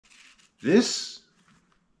This,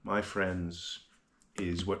 my friends,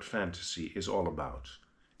 is what fantasy is all about.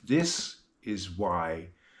 This is why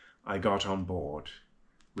I got on board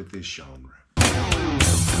with this genre.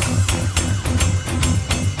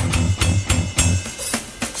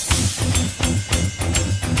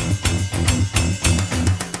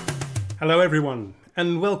 Hello everyone,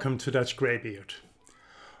 and welcome to Dutchgreybeard.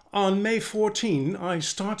 On May 14, I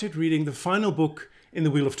started reading the final book in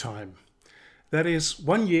the Wheel of Time. That is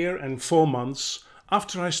 1 year and 4 months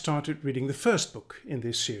after I started reading the first book in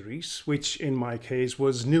this series, which in my case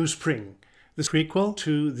was New Spring, the prequel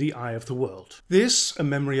to The Eye of the World. This, A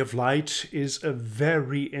Memory of Light, is a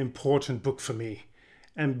very important book for me,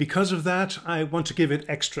 and because of that I want to give it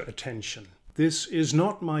extra attention. This is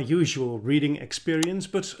not my usual reading experience,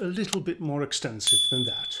 but a little bit more extensive than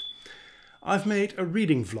that. I've made a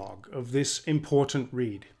reading vlog of this important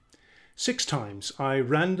read. 6 times I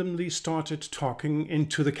randomly started talking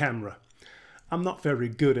into the camera. I'm not very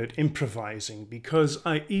good at improvising because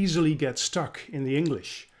I easily get stuck in the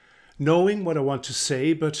English, knowing what I want to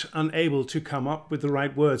say but unable to come up with the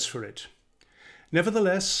right words for it.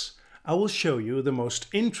 Nevertheless, I will show you the most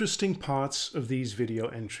interesting parts of these video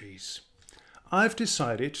entries. I've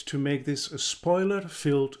decided to make this a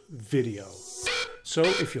spoiler-filled video. So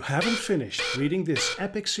if you haven't finished reading this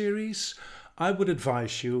epic series, I would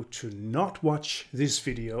advise you to not watch this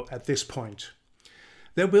video at this point.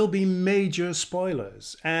 There will be major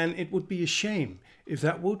spoilers, and it would be a shame if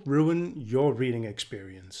that would ruin your reading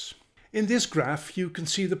experience. In this graph you can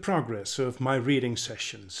see the progress of my reading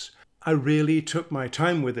sessions. I really took my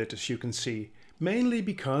time with it, as you can see, mainly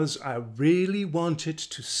because I really wanted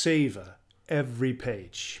to savor every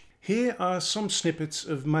page. Here are some snippets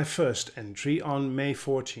of my first entry on May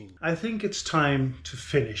 14. I think it's time to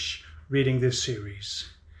finish reading this series.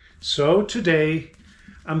 So today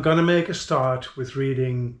I'm gonna make a start with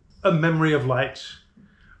reading A Memory of Light,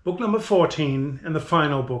 book number 14 and the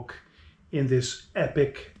final book in this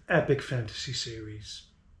epic fantasy series.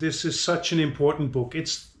 This is such an important book.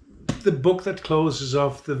 It's the book that closes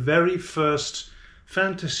off the very first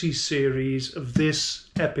fantasy series of this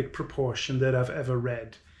epic proportion that I've ever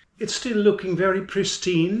read. It's still looking very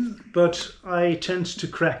pristine, but I tend to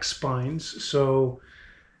crack spines, so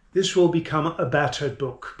this will become a battered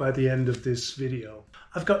book by the end of this video.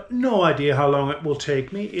 I've got no idea how long it will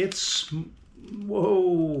take me. It's,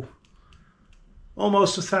 whoa,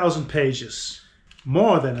 almost 1,000 pages.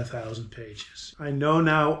 More than 1,000 pages. I know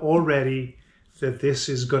now already that this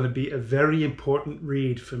is going to be a very important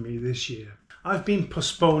read for me this year. I've been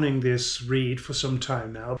postponing this read for some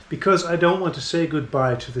time now because I don't want to say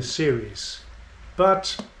goodbye to the series.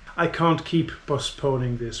 But I can't keep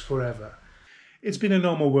postponing this forever. It's been a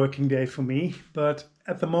normal working day for me, but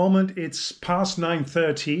at the moment it's past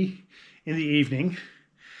 9:30 in the evening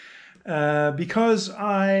because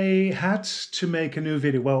I had to make a new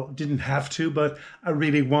video. Well, didn't have to, but I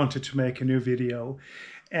really wanted to make a new video.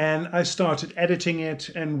 And I started editing it,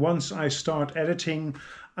 and once I start editing,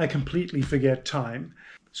 I completely forget time.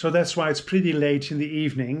 So that's why it's pretty late in the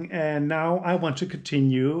evening, and now I want to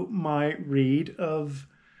continue my read of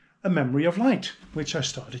A Memory of Light, which I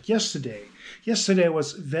started yesterday. Yesterday I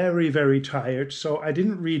was very, very tired, so I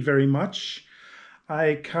didn't read very much.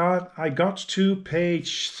 I got to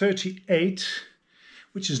page 38,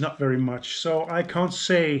 which is not very much, so I can't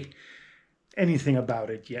say anything about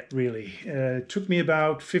it yet, really. It took me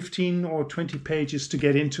about 15 or 20 pages to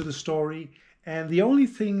get into the story. And the only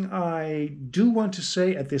thing I do want to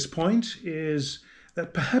say at this point is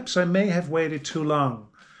that perhaps I may have waited too long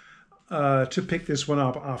to pick this one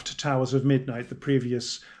up after Towers of Midnight, the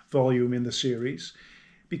previous volume in the series,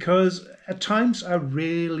 because at times I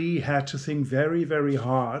really had to think very, very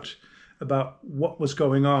hard about what was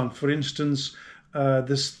going on. For instance,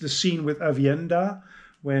 the scene with Avienda,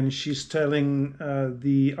 when she's telling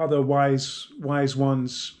the other wise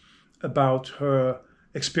ones about her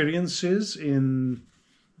experiences in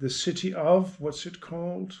the city of, what's it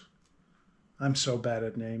called? I'm so bad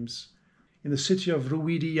at names. In the city of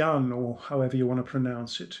Ruidian, or however you want to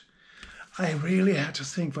pronounce it. I really had to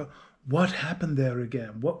think, well, what happened there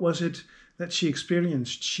again? What was it that she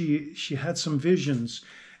experienced? She had some visions.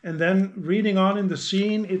 And then reading on in the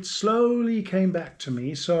scene, it slowly came back to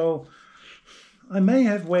me, so I may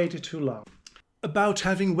have waited too long. About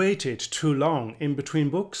having waited too long in between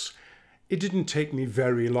books, it didn't take me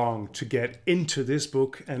very long to get into this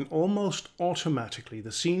book, and almost automatically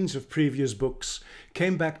the scenes of previous books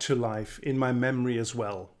came back to life in my memory as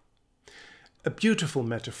well. A beautiful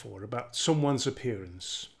metaphor about someone's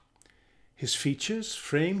appearance. His features,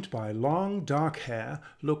 framed by long dark hair,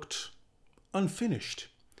 looked unfinished.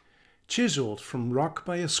 chiseled from rock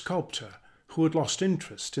by a sculptor who had lost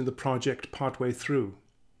interest in the project partway through.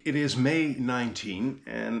 It is May 19,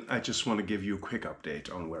 and I just want to give you a quick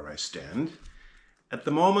update on where I stand. At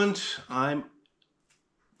the moment, I'm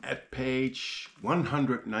at page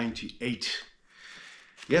 198.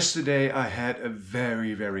 Yesterday, I had a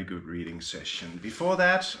very, very good reading session. Before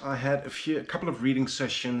that, I had a couple of reading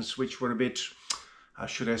sessions which were a bit, how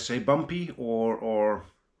should I say, bumpy or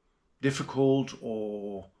difficult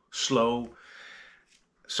or slow.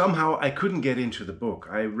 Somehow I couldn't get into the book.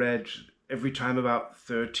 I read every time about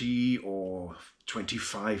 30 or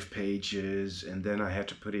 25 pages, and then I had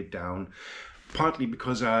to put it down, partly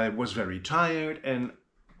because I was very tired and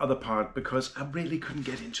other part because I really couldn't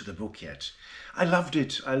get into the book yet. I loved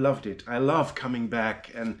it. I loved it. I love coming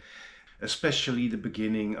back, and especially the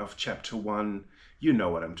beginning of chapter 1. You know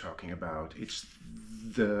what I'm talking about. It's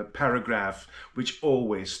the paragraph which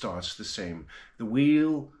always starts the same. The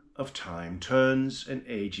wheel of time turns and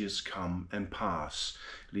ages come and pass,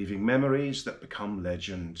 leaving memories that become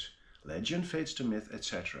legend. Legend fades to myth,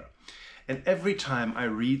 etc. And every time I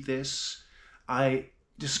read this, I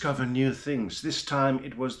discover new things. This time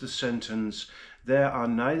it was the sentence, "There are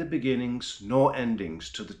neither beginnings nor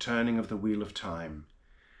endings to the turning of the wheel of time."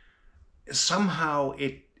 Somehow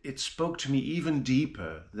it spoke to me even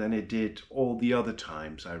deeper than it did all the other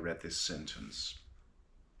times I read this sentence.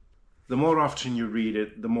 The more often you read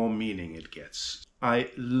it, the more meaning it gets. I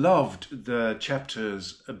loved the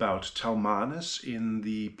chapters about Talmanes in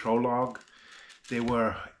the prologue. They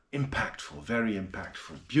were impactful, very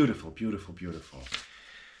impactful, beautiful, beautiful, beautiful.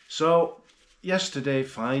 So yesterday,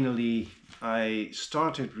 finally, I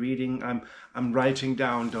started reading. I'm writing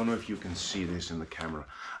down, don't know if you can see this in the camera.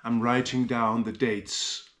 I'm writing down the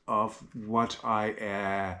dates of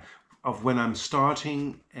of when I'm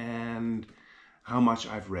starting and how much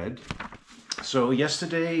I've read. So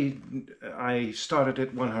yesterday I started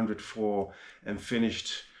at 104 and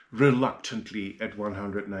finished reluctantly at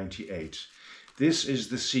 198. This is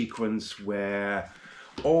the sequence where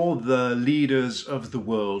all the leaders of the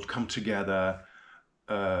world come together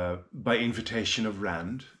by invitation of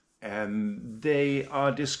Rand, and they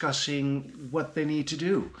are discussing what they need to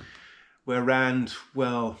do. Where Rand,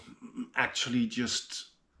 well, actually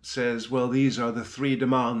just says, well, these are the 3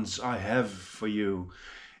 demands I have for you,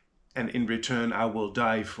 and in return I will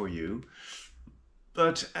die for you.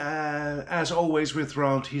 But as always with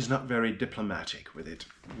Rand, he's not very diplomatic with it.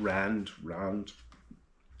 Rand,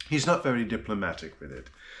 he's not very diplomatic with it.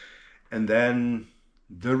 And then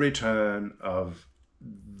the return of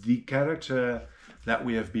the character that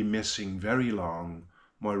we have been missing very long,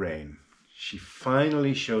 Moiraine. She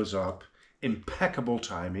finally shows up. Impeccable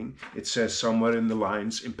timing. It says somewhere in the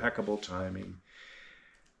lines, impeccable timing.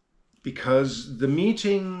 Because the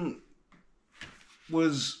meeting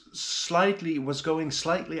was going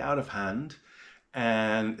slightly out of hand,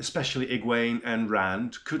 and especially Egwene and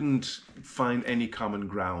Rand couldn't find any common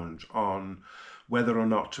ground on whether or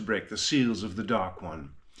not to break the seals of the Dark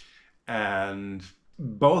One. And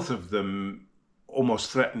both of them almost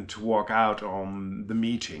threatened to walk out on the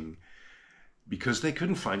meeting because they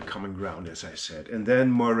couldn't find common ground, as I said. And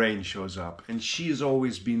then Moiraine shows up, and she has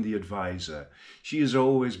always been the advisor. She has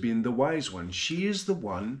always been the wise one. She is the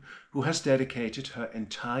one who has dedicated her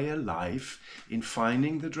entire life in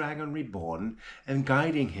finding the Dragon Reborn and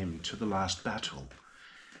guiding him to the last battle.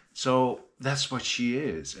 So that's what she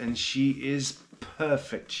is, and she is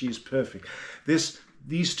perfect. She is perfect.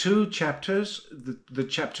 These 2 chapters, the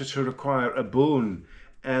chapter to require a boon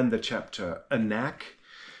and the chapter a knack,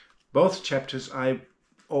 both chapters I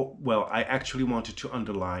actually wanted to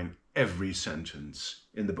underline every sentence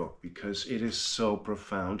in the book because it is so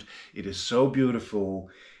profound, it is so beautiful,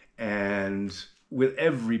 and with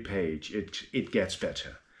every page it gets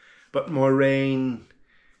better. But Moiraine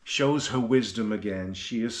shows her wisdom again.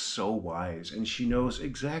 She is so wise, and she knows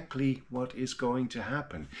exactly what is going to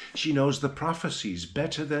happen. She knows the prophecies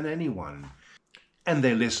better than anyone, and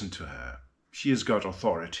they listen to her. She has got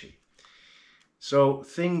authority. So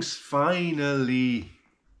things finally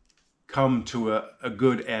come to a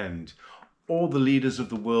good end. All the leaders of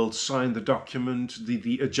the world signed the document,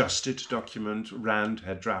 the adjusted document Rand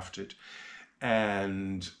had drafted,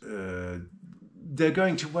 and they're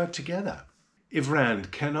going to work together. If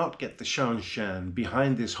Rand cannot get the Shan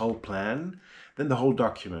behind this whole plan, then the whole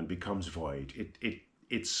document becomes void.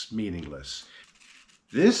 It's meaningless.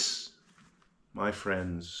 This, my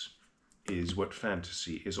friends, is what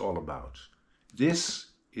fantasy is all about. This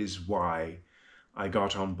is why I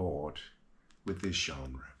got on board with this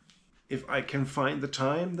genre. If I can find the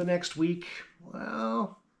time the next week,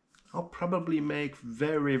 well, I'll probably make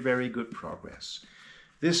very, very good progress.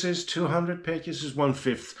 This is 200 pages, is one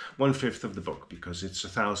fifth of the book, because it's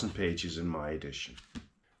 1,000 pages in my edition.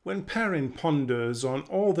 When Perrin ponders on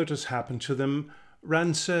all that has happened to them,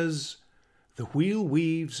 Rand says, "The wheel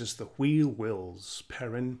weaves as the wheel wills,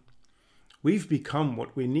 Perrin. We've become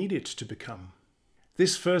what we needed to become."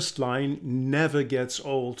 This first line never gets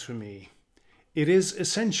old to me. It is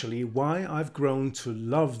essentially why I've grown to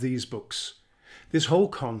love these books. This whole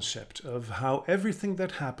concept of how everything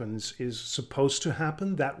that happens is supposed to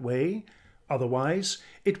happen that way, otherwise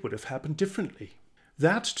it would have happened differently.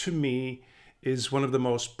 That, to me, is one of the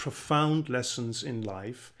most profound lessons in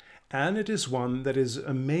life, and it is one that is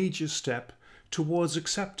a major step towards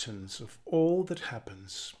acceptance of all that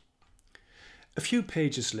happens. A few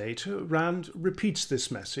pages later, Rand repeats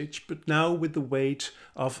this message, but now with the weight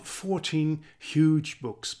of 14 huge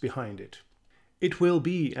books behind it. It will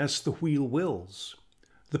be as the wheel wills.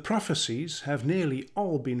 The prophecies have nearly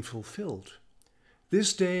all been fulfilled.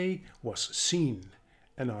 This day was seen,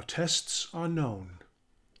 and our tests are known.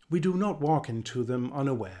 We do not walk into them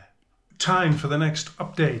unaware. Time for the next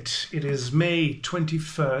update. It is May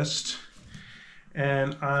 21st.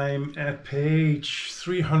 And I'm at page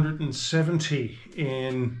 370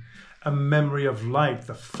 in A Memory of Light,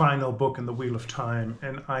 the final book in the Wheel of Time.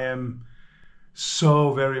 And I am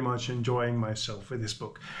so very much enjoying myself with this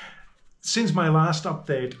book. Since my last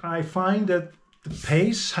update, I find that the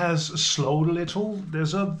pace has slowed a little.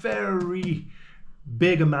 There's a very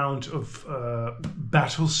big amount of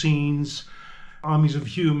battle scenes, armies of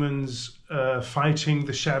humans fighting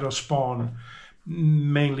the Shadow Spawn,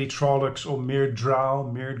 mainly Trollocs or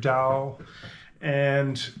Myrdal,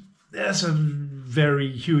 and there's a very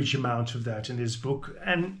huge amount of that in this book,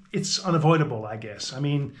 and it's unavoidable, I guess. I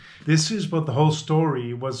mean, this is what the whole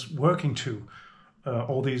story was working to,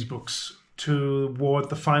 all these books, toward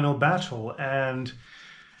the final battle, and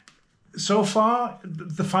so far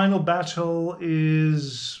the final battle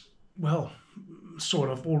is, well, sort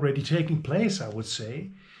of already taking place, I would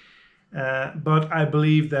say. But I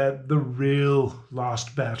believe that the real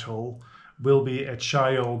last battle will be at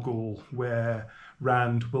Shai Ol Ghul, where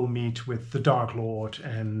Rand will meet with the Dark Lord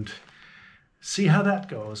and see how that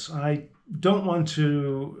goes. I don't want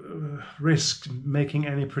to risk making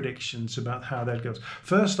any predictions about how that goes.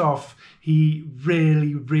 First off, he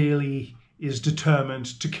really is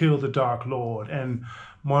determined to kill the Dark Lord, and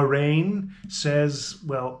Moiraine says,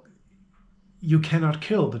 well, you cannot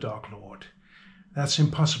kill the Dark Lord. That's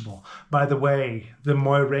impossible. By the way, the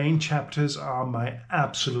Moiraine chapters are my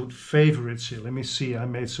absolute favorites here. Let me see, I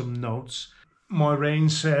made some notes. Moiraine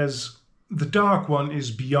says, the Dark One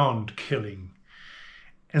is beyond killing.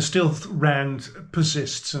 And still Rand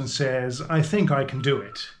persists and says, I think I can do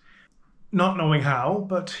it. Not knowing how,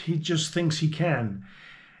 but he just thinks he can.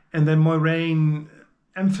 And then Moiraine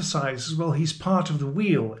emphasizes, well, he's part of the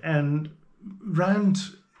wheel. And Rand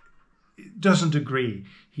doesn't agree.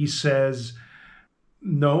 He says,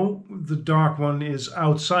 no, the Dark One is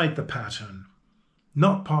outside the pattern,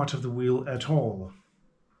 not part of the wheel at all.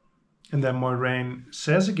 And then Moiraine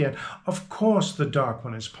says again, of course the Dark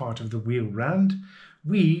One is part of the wheel, Rand.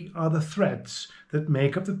 We are the threads that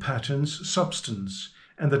make up the pattern's substance,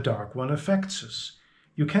 and the Dark One affects us.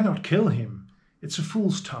 You cannot kill him. It's a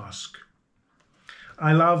fool's task.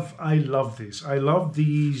 I love this. I love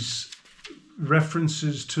these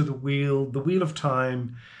references to the Wheel of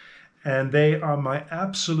Time, and they are my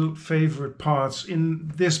absolute favorite parts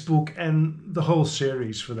in this book and the whole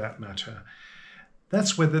series for that matter.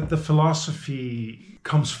 That's where the philosophy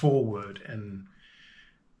comes forward and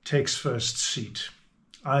takes first seat.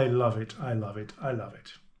 I love it.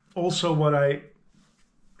 Also, what I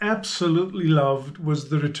absolutely loved was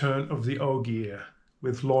the return of the Ogier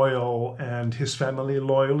with Loial and his family.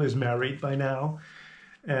 Loial is married by now.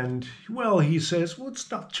 And, well, he says, well,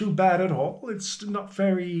 it's not too bad at all. It's not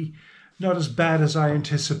as bad as I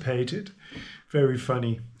anticipated. Very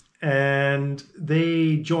funny. And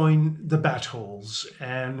they join the battles.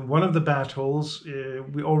 And one of the battles,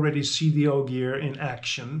 we already see the Ogier in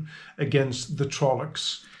action against the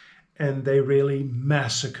Trollocs. And they really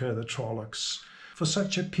massacre the Trollocs. For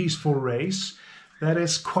such a peaceful race, that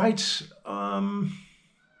is quite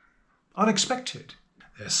unexpected.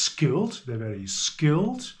 They're very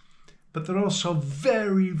skilled, but they're also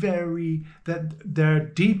very, that their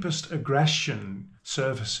deepest aggression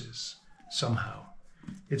surfaces somehow.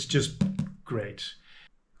 It's just great.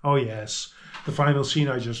 Oh yes, the final scene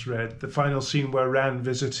I just read, the final scene where Rand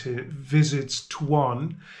visits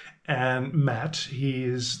Tuon and Matt. He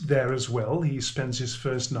is there as well. He spends his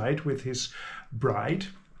first night with his bride,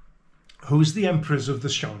 who's the Empress of the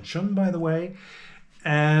Seanchan, by the way,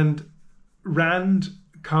 and Rand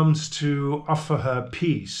comes to offer her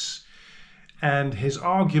peace, and his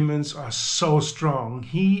arguments are so strong.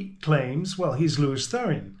 He claims, well, he's Lewis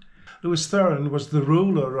Therin. Lewis Therin was the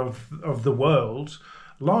ruler of the world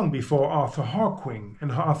long before Arthur Harkwing,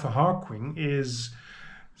 and Arthur Harkwing is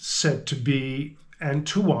said to be, and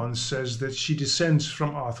Tuan says that she descends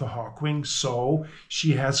from Arthur Harkwing, so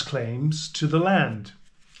she has claims to the land.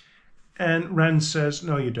 And Rand says,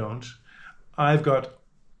 no, you don't. I've got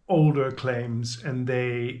older claims and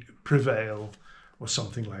they prevail, or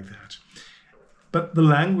something like that. But the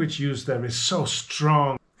language used there is so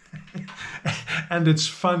strong. And it's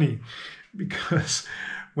funny because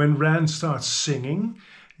when Rand starts singing,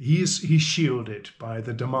 he's shielded by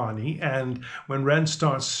the Damani, and when Rand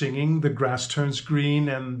starts singing, the grass turns green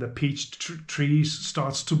and the peach trees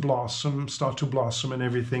start to blossom and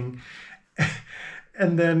everything.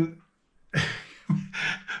 And then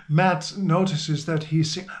Matt notices that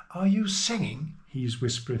he's singing. Are you singing? He's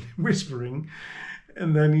whispering.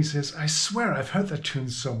 And then he says, I swear I've heard that tune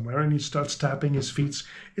somewhere. And he starts tapping his feet.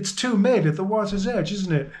 It's too made at the water's edge,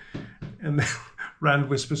 isn't it? And then Rand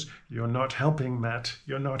whispers, you're not helping, Matt.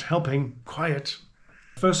 You're not helping. Quiet.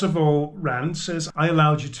 First of all, Rand says, I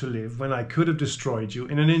allowed you to live when I could have destroyed you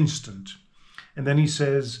in an instant. And then he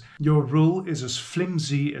says, your rule is as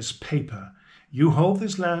flimsy as paper. You hold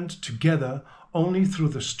this land together only through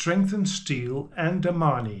the strength and steel and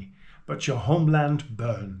Damani, but your homeland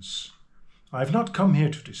burns. I've not come here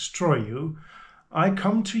to destroy you. I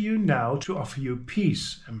come to you now to offer you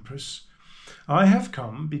peace, Empress. I have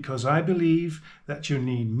come because I believe that you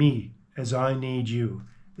need me as I need you.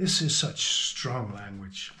 This is such strong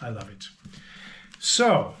language. I love it.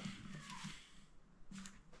 So,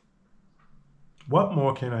 what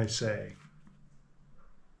more can I say?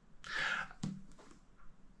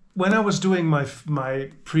 When I was doing my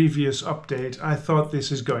previous update, I thought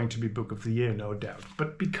this is going to be Book of the Year, no doubt.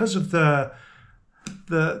 But because of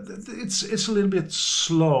it's a little bit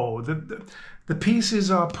slow. The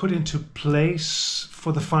pieces are put into place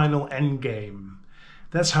for the final end game.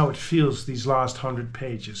 That's how it feels these last 100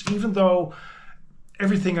 pages. Even though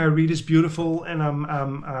everything I read is beautiful, and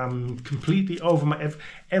I'm completely over my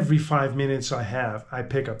every 5 minutes I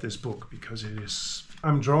pick up this book because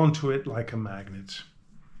I'm drawn to it like a magnet.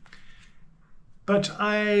 But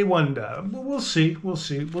I wonder, we'll see. We'll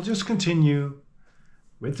just continue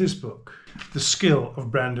with this book. The skill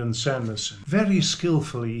of Brandon Sanderson. Very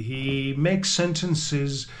skillfully, he makes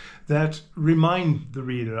sentences that remind the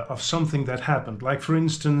reader of something that happened. Like, for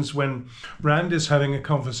instance, when Rand is having a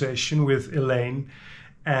conversation with Elaine,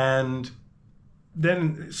 and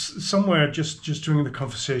then somewhere just during the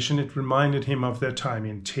conversation, it reminded him of their time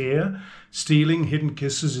in Tyr, stealing hidden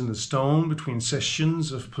kisses in the stone between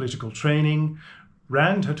sessions of political training.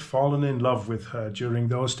 Rand had fallen in love with her during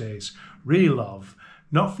those days. Real love,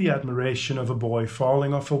 not the admiration of a boy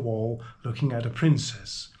falling off a wall looking at a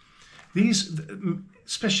princess. These,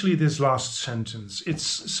 especially this last sentence, it's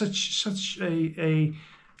such a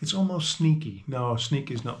it's almost sneaky. No,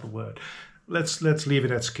 sneaky is not the word. Let's leave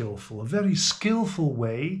it at skillful. A very skillful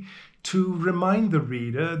way to remind the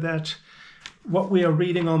reader that what we are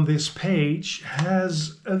reading on this page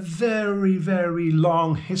has a very, very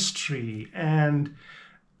long history, and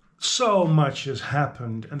so much has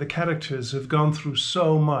happened, and the characters have gone through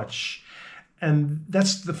so much. And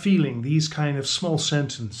that's the feeling these kind of small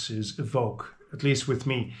sentences evoke, at least with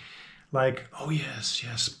me. Like, oh yes,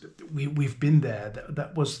 we've been there.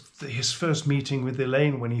 That was his first meeting with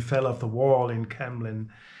Elaine when he fell off the wall in Camlin.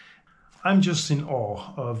 I'm just in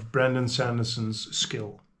awe of Brandon Sanderson's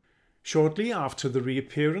skill. Shortly after the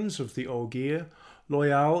reappearance of the Ogier,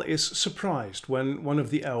 Loial is surprised when one of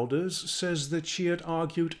the elders says that she had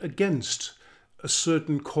argued against a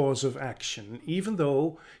certain course of action, even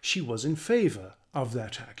though she was in favour of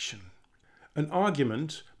that action. An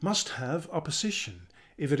argument must have opposition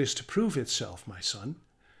if it is to prove itself, my son.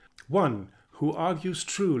 One who argues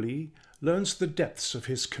truly learns the depths of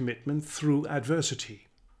his commitment through adversity.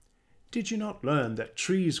 Did you not learn that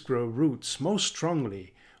trees grow roots most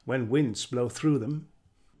strongly when winds blow through them?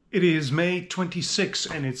 It is May 26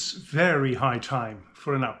 and it's very high time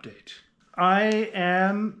for an update. I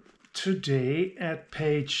am today at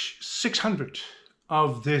page 600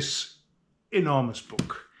 of this enormous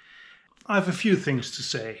book. I have a few things to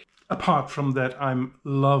say. Apart from that, I'm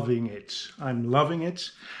loving it. I'm loving it.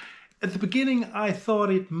 At the beginning, I thought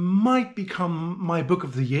it might become my book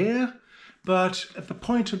of the year, but at the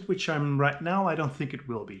point at which I'm right now, I don't think it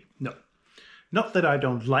will be. No. Not that I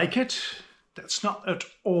don't like it. That's not at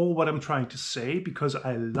all what I'm trying to say, because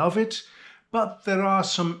I love it. But there are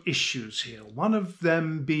some issues here. One of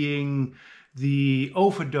them being the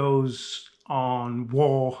overdose on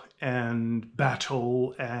war and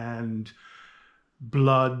battle and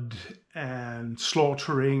blood and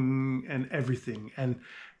slaughtering and everything and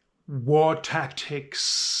war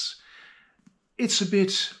tactics. It's a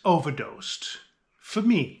bit overdosed for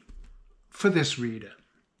me, for this reader.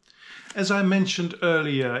 As I mentioned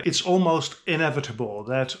earlier, it's almost inevitable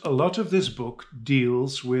that a lot of this book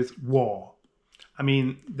deals with war. I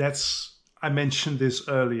mean, I mentioned this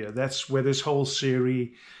earlier, that's where this whole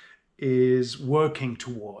series is working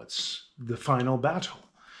towards, the final battle.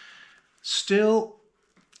 Still,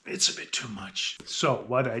 it's a bit too much. So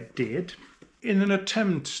what I did, in an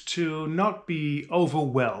attempt to not be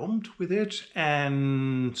overwhelmed with it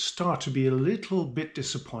and start to be a little bit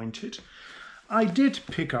disappointed, I did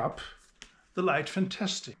pick up the light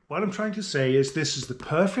fantastic. What I'm trying to say is this is the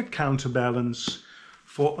perfect counterbalance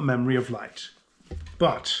for A Memory of Light.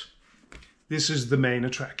 But this is the main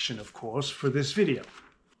attraction, of course, for this video.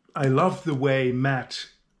 I love the way Matt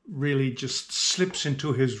really just slips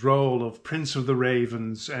into his role of Prince of the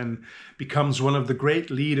Ravens and becomes one of the great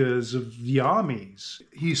leaders of the armies.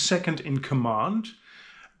 He's second in command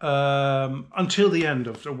until the end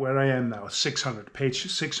of where I am now, 600,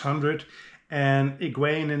 page 600. And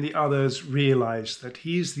Egwene and the others realize that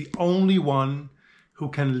he's the only one who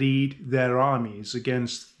can lead their armies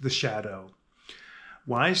against the Shadow.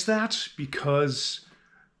 Why is that? Because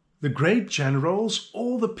the great generals,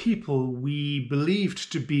 all the people we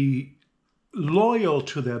believed to be loyal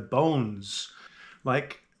to their bones,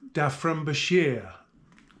 like Dafram Bashir,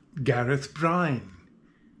 Gareth Bryan,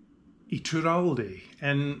 Ituralde,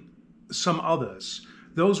 and some others,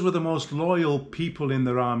 those were the most loyal people in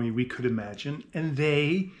their army we could imagine, and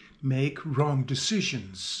they make wrong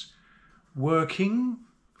decisions, working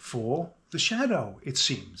for the Shadow, it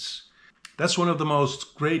seems. That's one of the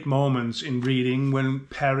most great moments in reading when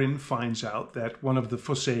Perrin finds out that one of the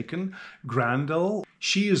Forsaken, Grendel,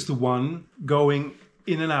 she is the one going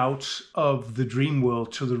in and out of the dream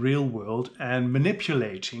world to the real world and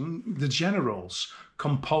manipulating the generals.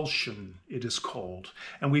 Compulsion, it is called.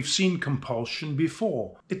 And we've seen compulsion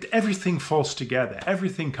before. Everything falls together.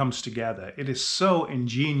 Everything comes together. It is so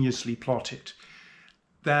ingeniously plotted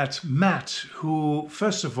that Matt, who,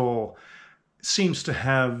 first of all, seems to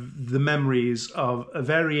have the memories of a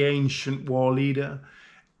very ancient war leader,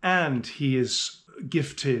 and he is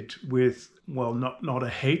gifted with, well, not a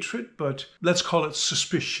hatred, but let's call it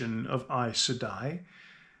suspicion of Aes Sedai,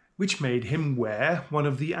 which made him wear one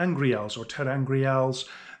of the Angreals or Terangreals,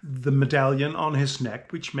 the medallion on his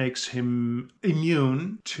neck, which makes him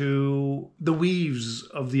immune to the weaves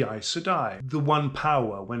of the Aes Sedai, the one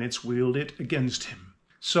power when it's wielded against him.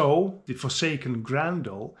 So the Forsaken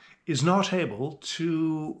Grendel is not able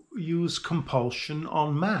to use compulsion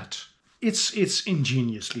on Matt. It's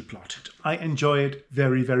ingeniously plotted. I enjoy it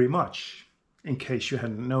very, very much, in case you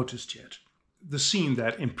hadn't noticed yet. The scene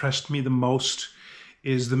that impressed me the most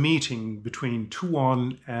is the meeting between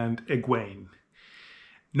Tuon and Egwene.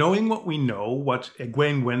 Knowing what we know, what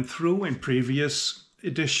Egwene went through in previous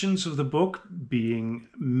editions of the book, being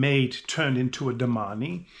turned into a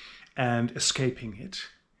Damani and escaping it,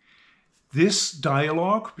 this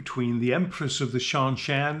dialogue between the Empress of the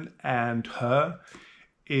Shan-Shan and her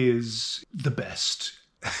is the best.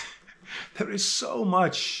 There is so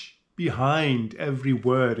much behind every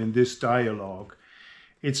word in this dialogue.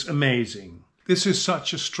 It's amazing. This is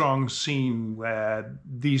such a strong scene where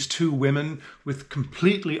these two women with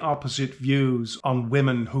completely opposite views on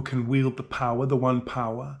women who can wield the power, the one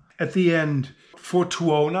power. At the end, for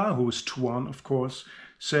Tuona, who is Tuon, of course,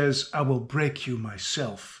 says, "I will break you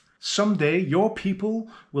myself. Someday your people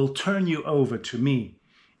will turn you over to me.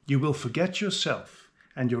 You will forget yourself,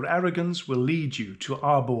 and your arrogance will lead you to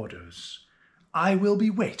our borders. I will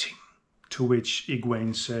be waiting." To which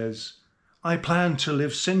Egwene says, "I plan to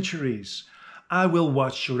live centuries. I will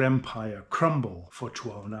watch your empire crumble for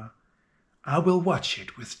Tuona. I will watch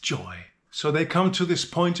it with joy." So they come to this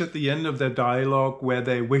point at the end of their dialogue where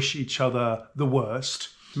they wish each other the worst.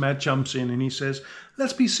 Matt jumps in and he says,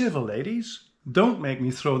 "Let's be civil, ladies. Don't make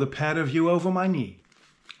me throw the pair of you over my knee."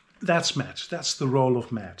 That's Matt. That's the role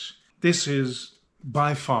of Matt. This is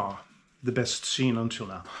by far the best scene until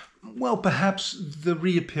now. Well, perhaps the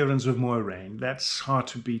reappearance of Moiraine. That's hard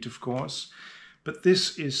to beat, of course. But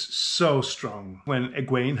this is so strong when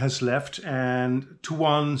Egwene has left and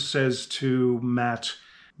Tuon says to Matt,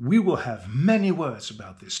 "We will have many words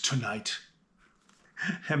about this tonight."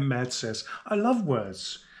 And Matt says, "I love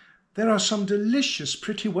words. There are some delicious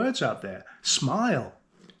pretty words out there. Smile.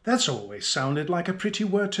 That's always sounded like a pretty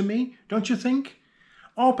word to me, don't you think?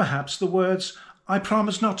 Or perhaps the words, I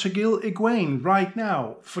promise not to kill Egwene right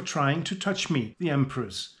now for trying to touch me, the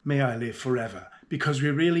Empress. May I live forever, because we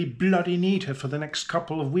really bloody need her for the next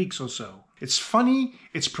couple of weeks or so. It's funny,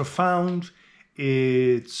 it's profound,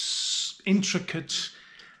 it's intricate.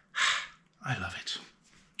 I love it.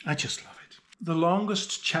 I just love it. The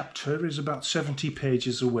longest chapter is about 70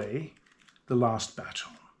 pages away, the last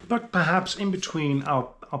battle. But perhaps in between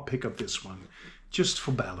I'll pick up this one, just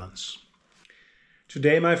for balance.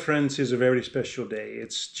 Today, my friends, is a very special day.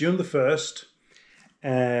 It's June the 1st,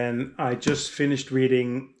 and I just finished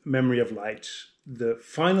reading Memory of Light, the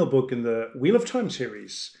final book in the Wheel of Time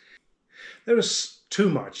series. There is too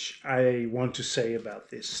much I want to say about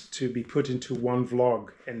this to be put into one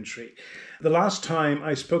vlog entry. The last time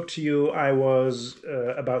I spoke to you, I was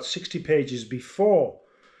about 60 pages before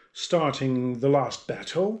starting the last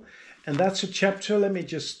battle, and that's a chapter. Let me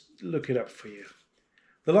just look it up for you.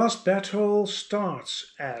 The last battle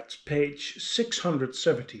starts at page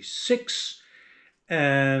 676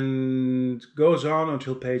 and goes on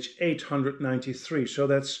until page 893. So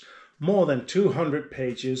that's more than 200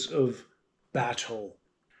 pages of battle.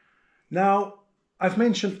 Now, I've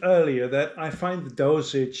mentioned earlier that I find the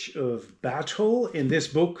dosage of battle in this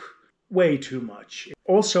book way too much.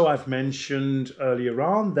 Also, I've mentioned earlier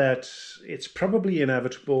on that it's probably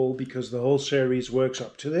inevitable because the whole series works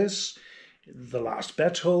up to this. The last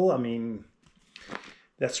battle, I mean,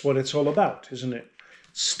 that's what it's all about, isn't it?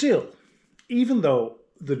 Still, even though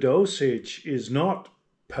the dosage is not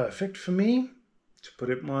perfect for me, to put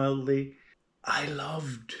it mildly, I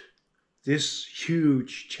loved this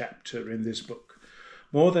huge chapter in this book.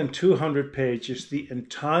 More than 200 pages, the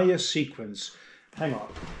entire sequence. Hang on.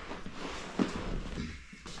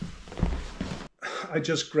 I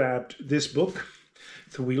just grabbed this book,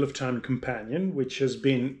 The Wheel of Time Companion, which has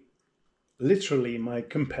been literally my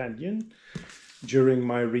companion during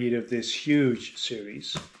my read of this huge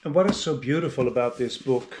series. And what is so beautiful about this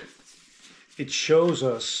book, it shows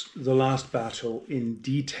us the last battle in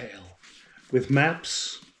detail with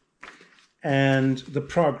maps and the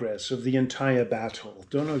progress of the entire battle.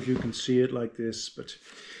 Don't know if you can see it like this, but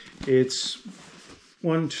it's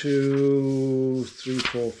 1, 2, 3,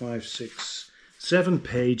 4, 5, 6, 7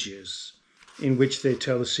 pages in which they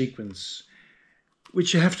tell a sequence,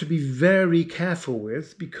 which you have to be very careful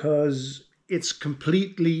with because it's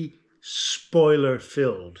completely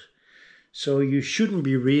spoiler-filled. So you shouldn't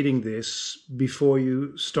be reading this before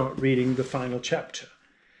you start reading the final chapter.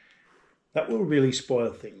 That will really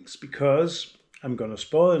spoil things because, I'm going to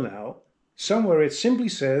spoil now, somewhere it simply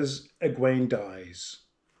says Egwene dies.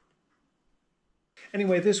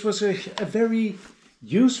 Anyway, this was a very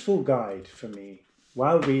useful guide for me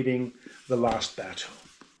while reading the last battle.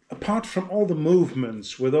 Apart from all the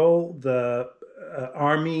movements with all the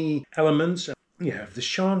army elements, you have the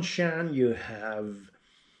Shan, you have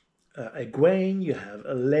Egwene, you have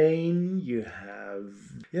Elaine, you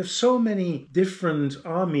have so many different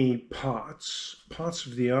army parts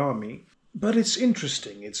of the army. But it's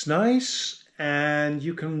interesting, it's nice, and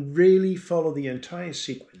you can really follow the entire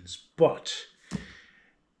sequence. But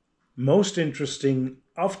most interesting,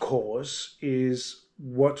 of course, is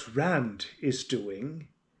what Rand is doing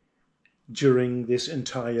during this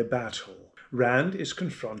entire battle. Rand is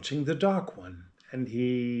confronting the Dark One, and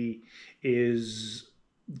he is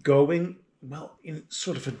going, well, in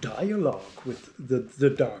sort of a dialogue with the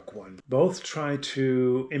Dark One. Both try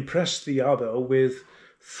to impress the other with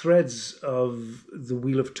threads of the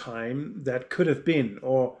Wheel of Time that could have been,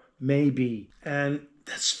 or maybe, and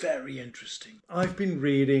that's very interesting. I've been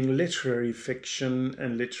reading literary fiction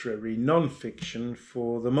and literary non-fiction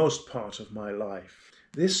for the most part of my life.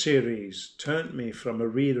 This series turned me from a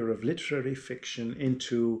reader of literary fiction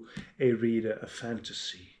into a reader of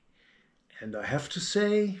fantasy. And I have to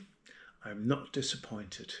say, I'm not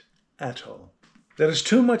disappointed at all. There is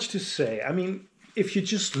too much to say. I mean, if you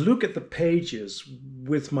just look at the pages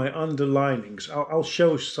with my underlinings, I'll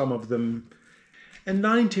show some of them. And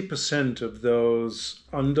 90% of those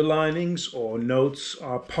underlinings or notes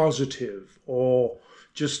are positive, or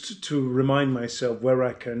just to remind myself where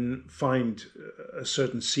I can find a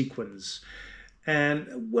certain sequence.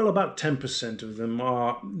 And, well, about 10% of them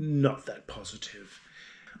are not that positive.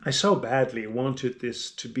 I so badly wanted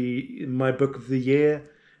this to be in my book of the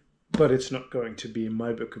year, but it's not going to be in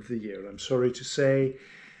my book of the year. I'm sorry to say.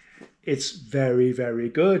 It's very, very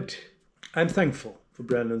good. I'm thankful for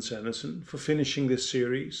Brandon Sanderson for finishing this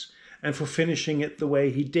series and for finishing it the way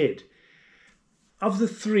he did. Of the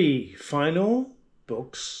 3 final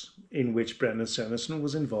books in which Brandon Sanderson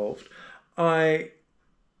was involved, I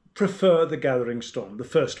prefer The Gathering Storm, the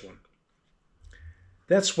first one.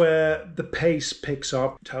 That's where the pace picks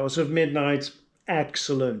up. Towers of Midnight,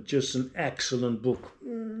 excellent, just an excellent book.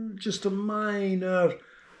 Just a minor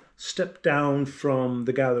step down from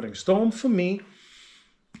The Gathering Storm for me.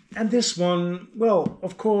 And this one, well,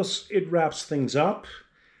 of course, it wraps things up.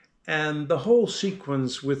 And the whole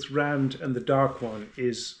sequence with Rand and the Dark One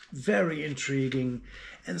is very intriguing.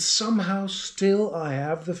 And somehow still I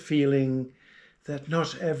have the feeling that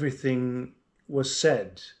not everything was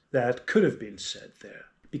said that could have been said there.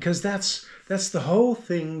 Because that's the whole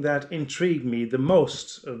thing that intrigued me the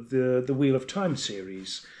most of the Wheel of Time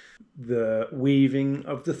series. The weaving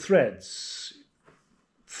of the threads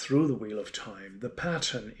through the Wheel of Time, the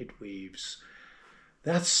pattern it weaves.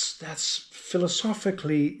 That's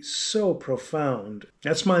philosophically so profound.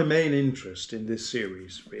 That's my main interest in this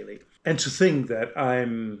series, really. And to think that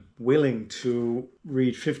I'm willing to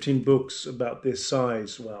read 15 books about this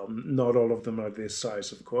size, well, not all of them are this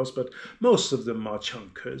size, of course, but most of them are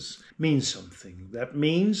chunkers, means something. That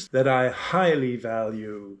means that I highly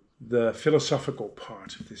value the philosophical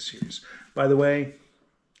part of this series. By the way,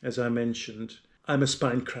 as I mentioned, I'm a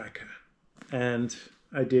spine cracker, and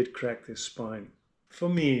I did crack this spine. For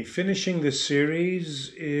me, finishing this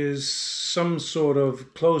series is some sort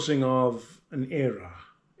of closing of an era.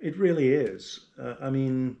 It really is. I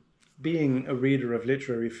mean, being a reader of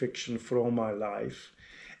literary fiction for all my life,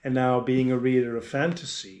 and now being a reader of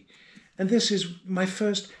fantasy, and this is my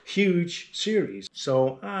first huge series,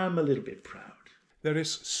 so I'm a little bit proud. There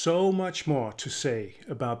is so much more to say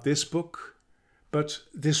about this book, but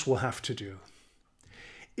this will have to do.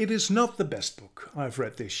 It is not the best book I've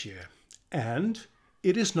read this year, and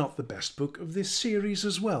it is not the best book of this series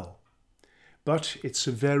as well. But it's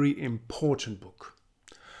a very important book.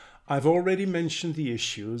 I've already mentioned the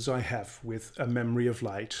issues I have with A Memory of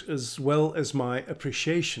Light, as well as my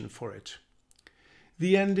appreciation for it.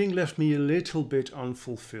 The ending left me a little bit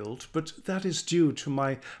unfulfilled, but that is due to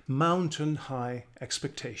my mountain-high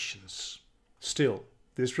expectations. Still,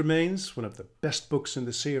 this remains one of the best books in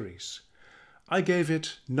the series. I gave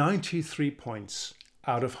it 93 points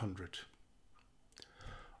out of 100.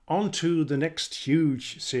 On to the next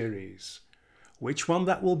huge series. Which one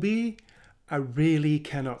that will be, I really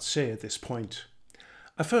cannot say at this point.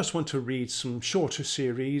 I first want to read some shorter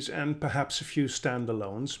series and perhaps a few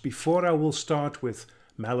standalones before I will start with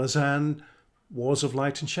Malazan, Wars of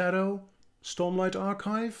Light and Shadow, Stormlight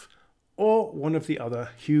Archive, or one of the other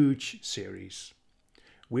huge series.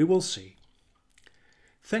 We will see.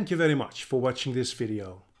 Thank you very much for watching this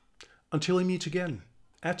video. Until we meet again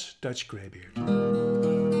at Dutchgreybeard.